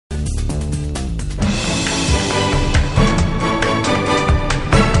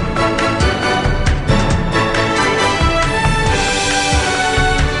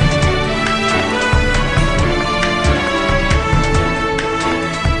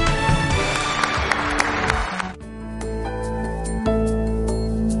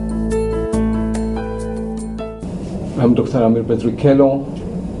Dr. Amir Bedrikelo,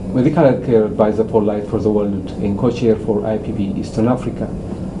 Medical Healthcare Advisor for Light for the World and Co-Chair for IAPB Eastern Africa.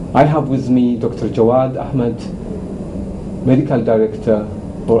 I have with me Dr. Jawwad Ahmad, Medical Director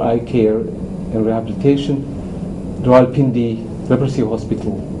for Eye Care and Rehabilitation, Rawalpindi Leprosy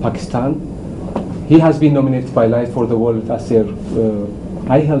Hospital, Pakistan. He has been nominated by Light for the World as their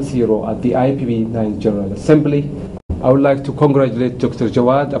Eye Health Hero at the IAPB 9th General Assembly. I would like to congratulate Dr.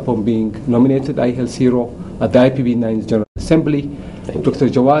 Jawwad upon being nominated Eye Health Hero at the IAPB 9th General Assembly. Dr.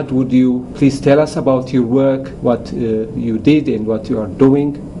 Jawwad, would you please tell us about your work, what you did and what you are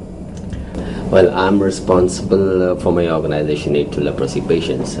doing? Well, I'm responsible for my organization Aid to Leprosy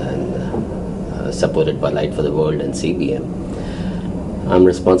Patients and supported by Light for the World and CBM. I'm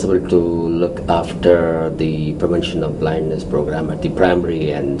responsible to look after the prevention of blindness program at the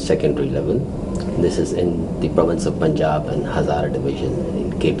primary and secondary level. This is in the province of Punjab and Hazara division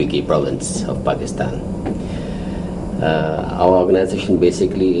in KPK province of Pakistan. Our organization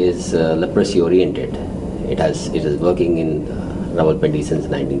basically is leprosy oriented. It is working in Rawalpindi since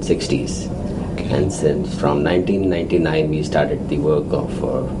 1960s. Okay. And since from 1999 we started the work of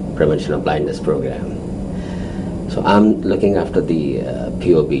prevention of blindness program. So I'm looking after the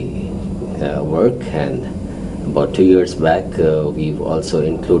POB work, and about 2 years back we've also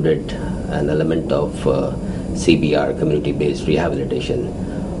included an element of CBR, community-based rehabilitation,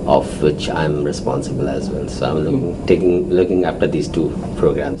 of which I'm responsible as well. So I'm looking after these two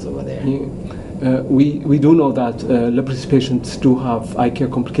programs over there. Yeah. We do know that leprosy patients do have eye care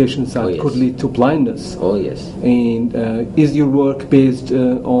complications that could lead to blindness. Oh yes. And is your work based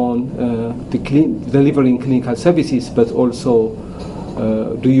on delivering clinical services, but also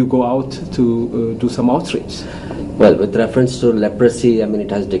do you go out to do some outreach? Well, with reference to leprosy, I mean,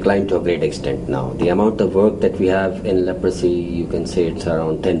 it has declined to a great extent now. The amount of work that we have in leprosy, you can say it's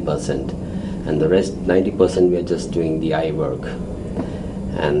around 10%. And the rest, 90%, we are just doing the eye work.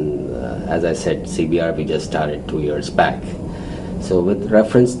 And as I said, CBR, we just started 2 years back. So with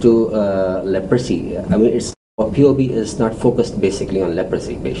reference to leprosy, I mean, POB is not focused basically on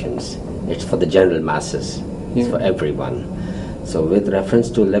leprosy patients. It's for the general masses. It's for everyone. So with reference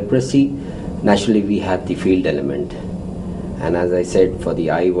to leprosy, naturally we have the field element, and as I said, for the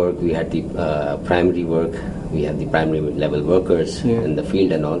eye work we had the primary work, we have the primary level workers in the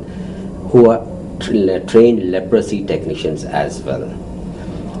field and all, who are trained leprosy technicians as well.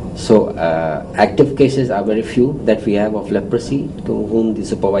 So active cases are very few that we have of leprosy, to whom the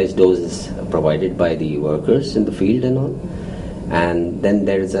supervised dose is provided by the workers in the field and all, and then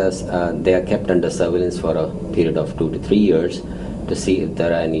there is they are kept under surveillance for a period of 2 to 3 years to see if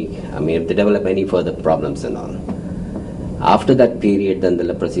there are any, I mean, if they develop any further problems and all. After that period, then the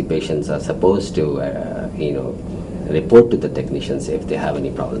leprosy patients are supposed to, report to the technicians if they have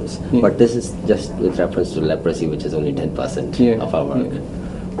any problems. But this is just with reference to leprosy, which is only 10% of our work.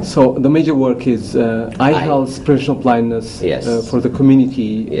 So the major work is eye health, prevention of blindness for the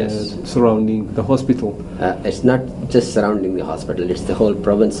community surrounding the hospital. It's not just surrounding the hospital, it's the whole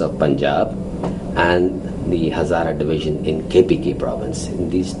province of Punjab and the Hazara division in KPK province, in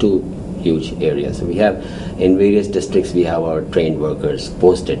these two huge areas. We have, in various districts, we have our trained workers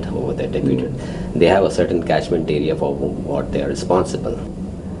posted over there, deputed. They have a certain catchment area for what they are responsible.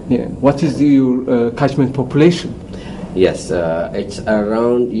 Yeah. What is your catchment population? Yes, it's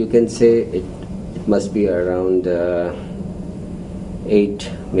around, you can say it must be around 8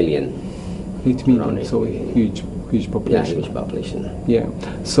 million. 8 million, so huge population. Yeah, huge population. Yeah.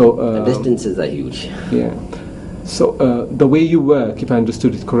 So the distances are huge. Yeah. So the way you work, if I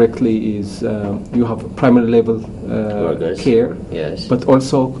understood it correctly, is you have primary level care, but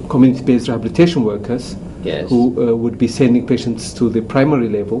also community-based rehabilitation workers who would be sending patients to the primary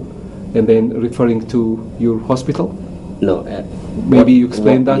level and then referring to your hospital. No. Maybe you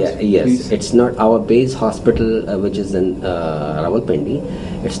explain that? Yes. Please? It's not our base hospital, which is in Rawalpindi.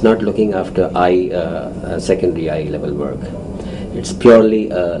 It's not looking after secondary eye level work. It's purely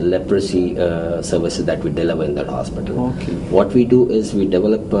leprosy services that we deliver in that hospital. Okay. What we do is we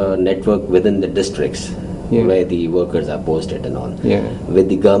develop a network within the districts where the workers are posted and all. With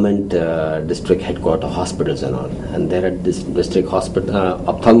the government district headquarter hospitals and all. And there are district hospital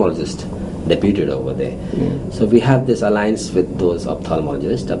ophthalmologists deputed over there. So we have this alliance with those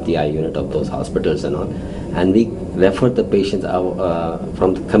ophthalmologists of the eye unit of those hospitals and all, and we refer the patients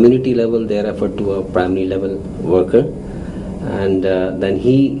from the community level. They are referred to a primary level worker, and then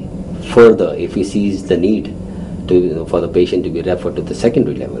he further, if he sees the need for the patient to be referred to the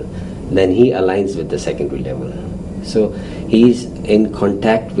secondary level, then he aligns with the secondary level. So he is in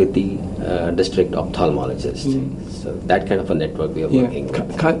contact with the district ophthalmologist. So that kind of a network we are working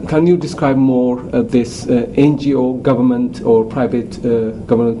with. Can you describe more this NGO, government or private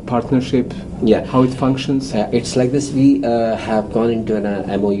government partnership? Yeah. How it functions? It's like this. We have gone into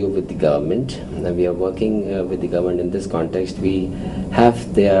an MOU with the government. We are working with the government in this context. We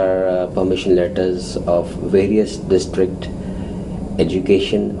have their permission letters of various district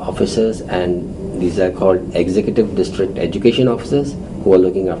education officers, and these are called executive district education officers, who are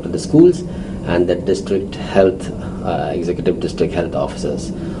looking after the schools, and the district health executive district health officers,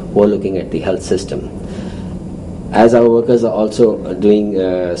 who are looking at the health system. As our workers are also doing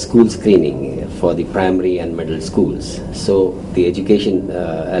school screening for the primary and middle schools, so the education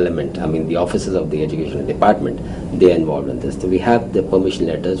element, I mean the officers of the education department, they are involved in this. So we have the permission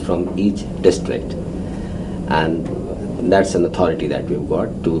letters from each district, and that's an authority that we've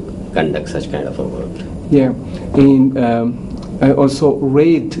got to conduct such kind of a work. Yeah. I also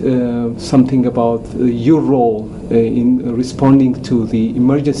read something about your role in responding to the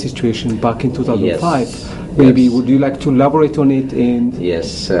emergency situation back in 2005. Yes. Maybe would you like to elaborate on it?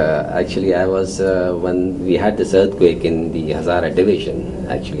 Yes, actually I was, when we had this earthquake in the Hazara division,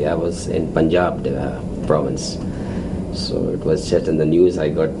 actually I was in Punjab province. So it was just in the news, I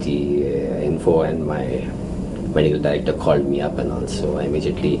got the info, and my medical director called me up, and also I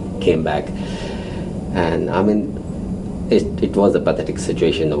immediately came back. And I mean, it was a pathetic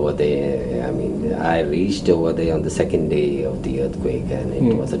situation over there. I mean, I reached over there on the second day of the earthquake, and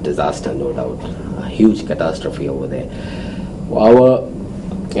it was a disaster, no doubt, a huge catastrophe over there. Our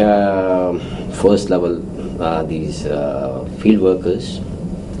first level, these field workers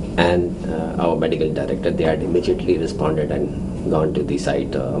and our medical director, they had immediately responded and gone to the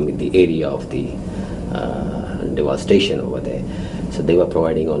site, the area of the devastation over there. So they were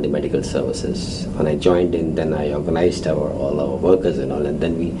providing all the medical services. When I joined in, then I organized all our workers and all, and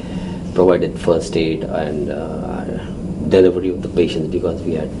then we provided first aid and delivery of the patients, because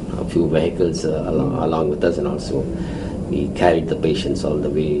we had a few vehicles along with us, and also we carried the patients all the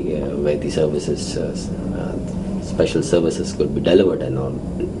way where the services, special services could be delivered and all.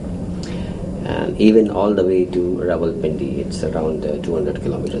 And even all the way to Rawalpindi, it's around 200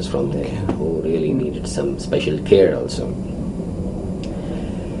 kilometers from there, who really needed some special care also.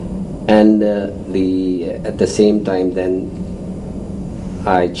 And at the same time, then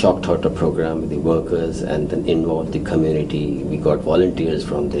I chalked out a program with the workers and then involved the community. We got volunteers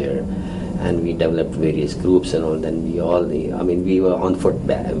from there, and we developed various groups and all. Then we were on foot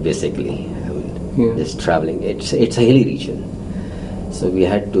basically, just traveling. It's a hilly region, so we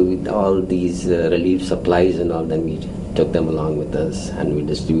had to, with all these relief supplies and all, then we took them along with us, and we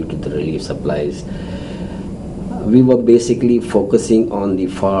distributed the relief supplies. We were basically focusing on the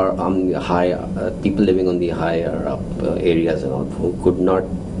higher people living on the higher up areas and all, who could not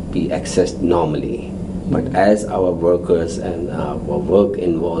be accessed normally. But as our workers and our work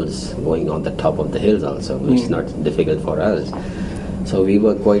involves going on the top of the hills also, it's not difficult for us. So we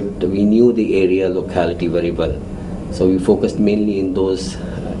knew the area locality very well. So we focused mainly in those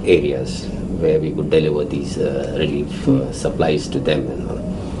areas where we could deliver these relief supplies to them and all.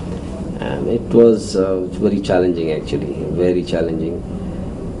 And it was very challenging, actually, very challenging.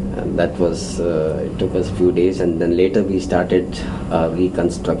 And that was, it took us a few days, and then later we started a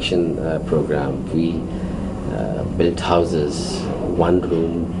reconstruction program. We built houses, 1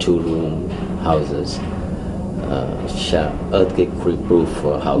 room, 2 room houses, earthquake-proof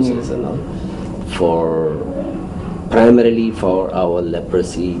houses and all, primarily for our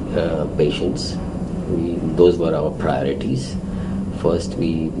leprosy patients. Those were our priorities. First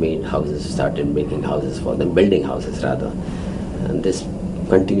we started making houses for them, building houses rather, and this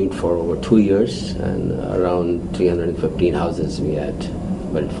continued for over 2 years, and around 315 houses we had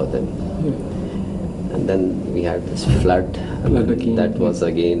built for them. And then we had this flood, and that was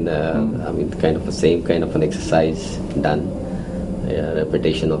again, kind of the same kind of an exercise done,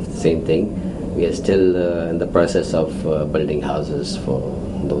 repetition of the same thing. We are still in the process of building houses for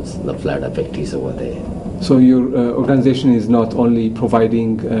the flood affectees over there. So your organization is not only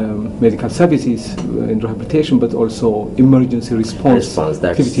providing medical services in rehabilitation, but also emergency response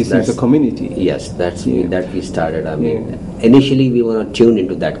activities in the community. Yes, that we started. Initially we were not tuned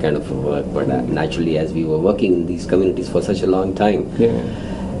into that kind of work, but naturally, as we were working in these communities for such a long time,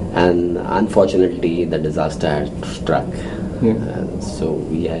 and unfortunately the disaster had struck. And so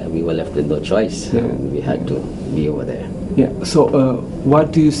we were left with no choice. We had to be over there. So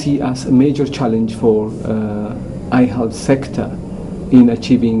what do you see as a major challenge for eye health sector in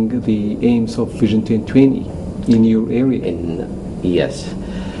achieving the aims of Vision 2020 in your area? Yes.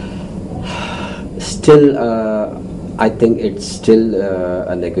 Still, I think it's still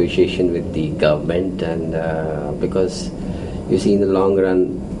a negotiation with the government, and because you see, in the long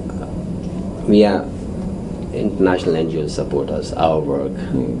run, we are international NGOs support us, our work,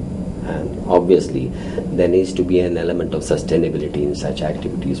 and obviously there needs to be an element of sustainability in such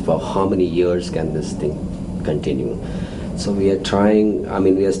activities. For how many years can this thing continue? So we are trying. I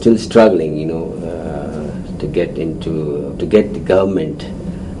mean, we are still struggling, to get the government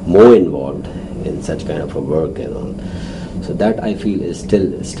more involved in such kind of a work and all. So that I feel is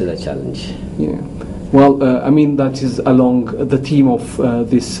still a challenge. Yeah. Well, I mean, that is along the theme of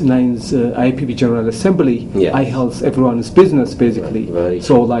this 9th IAPB General Assembly. Yes. I health everyone's business, basically. Very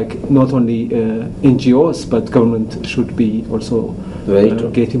so, like, not only NGOs, but government should be also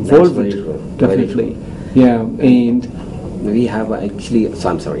get involved. That's very true. Definitely. Yeah, and we have actually. So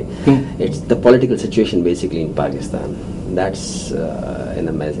I'm sorry. It's the political situation basically in Pakistan. That's in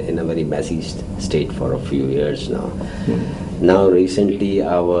a very messy state for a few years now. Now recently,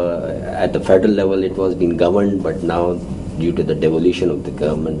 at the federal level, it was being governed, but now due to the devolution of the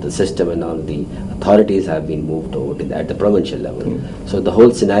government, the system and all, the authorities have been moved over to at the provincial level. So the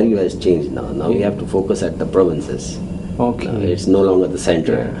whole scenario has changed now. Now we have to focus at the provinces. Okay. It's no longer the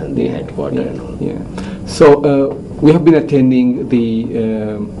center and the headquarters. And all. Yeah. So we have been attending the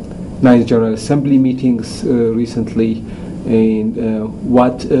 9th General Assembly meetings recently. And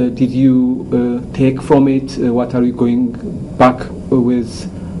what did you take from it? What are you going back with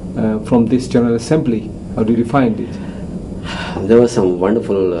from this General Assembly? How did you find it? There were some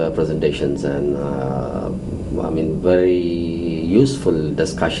wonderful presentations, and I mean, very useful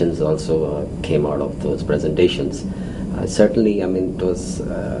discussions also came out of those presentations. Certainly, I mean, it was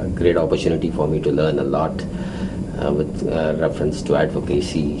a great opportunity for me to learn a lot with reference to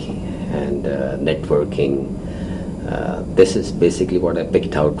advocacy and networking. This is basically what I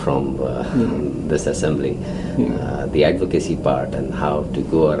picked out from this assembly, the advocacy part and how to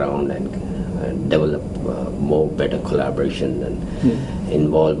go around and develop more better collaboration and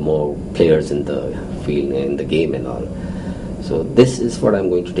involve more players in the field, in the game and all. So this is what I'm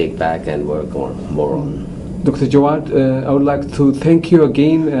going to take back and work on more on. Dr. Jawwad, I would like to thank you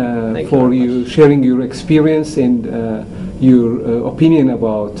again for you sharing your experience and your opinion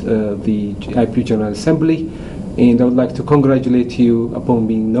about the IAPB General Assembly. And I would like to congratulate you upon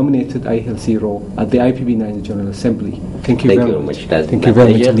being nominated iHealth Hero at the IAPB 9th General Assembly. Thank you very much. Thank you very much. Thank you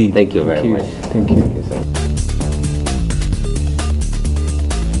very much indeed. Thank you very much. Thank you.